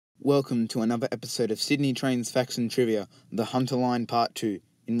Welcome to another episode of Sydney Trains Facts and Trivia, The Hunter Line Part 2,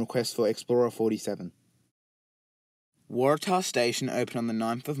 in request for Explorer 47. Waratah Station opened on the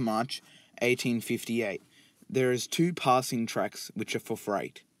 9th of March, 1858. There is 2 passing tracks which are for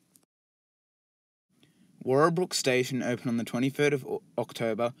freight. Warrabrook Station opened on the 23rd of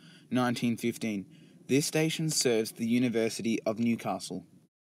October, 1915. This station serves the University of Newcastle.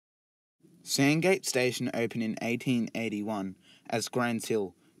 Sandgate Station opened in 1881 as Grants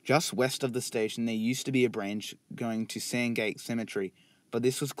Hill. Just west of the station there used to be a branch going to Sandgate Cemetery, but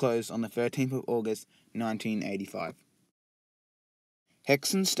this was closed on the 13th of August 1985.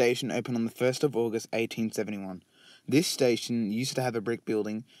 Hexham Station opened on the 1st of August 1871. This station used to have a brick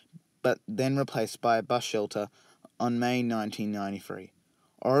building, but then replaced by a bus shelter on May 1993.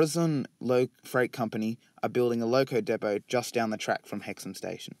 Horizon Freight Company are building a loco depot just down the track from Hexham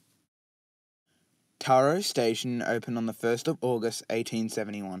Station. Taro Station opened on the 1st of August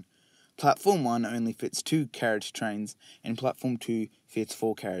 1871. Platform 1 only fits 2 carriage trains and Platform 2 fits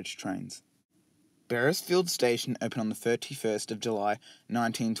 4 carriage trains. Beresfield Station opened on the 31st of July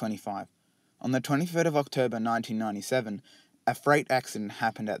 1925. On the 23rd of October 1997, a freight accident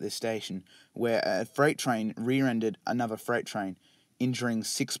happened at this station where a freight train rear-ended another freight train, injuring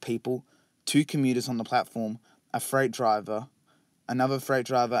 6 people, 2 commuters on the platform, a freight driver, another freight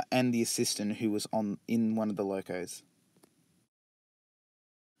driver, and the assistant who was in one of the locos.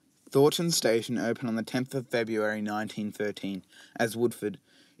 Thornton Station opened on the 10th of February 1913 as Woodford.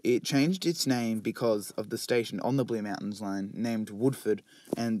 It changed its name because of the station on the Blue Mountains line named Woodford,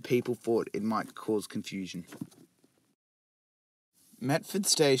 and people thought it might cause confusion. Metford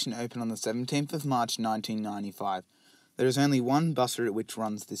Station opened on the 17th of March 1995. There is only one bus route which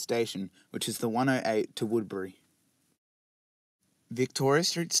runs this station, which is the 108 to Woodbury. Victoria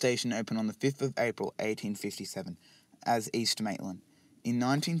Street Station opened on the 5th of April 1857 as East Maitland. In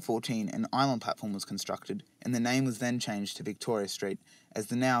 1914, an island platform was constructed, and the name was then changed to Victoria Street, as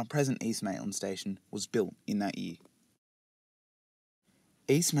the now present East Maitland Station was built in that year.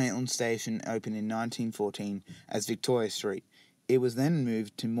 East Maitland Station opened in 1914 as Victoria Street. It was then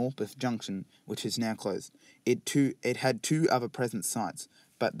moved to Morpeth Junction, which is now closed. It had 2 other present sites,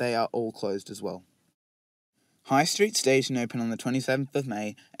 but they are all closed as well. High Street Station opened on the 27th of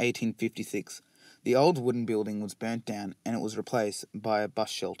May 1856. The old wooden building was burnt down and it was replaced by a bus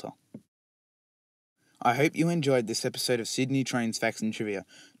shelter. I hope you enjoyed this episode of Sydney Trains Facts and Trivia.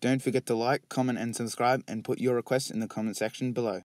 Don't forget to like, comment and subscribe, and put your requests in the comment section below.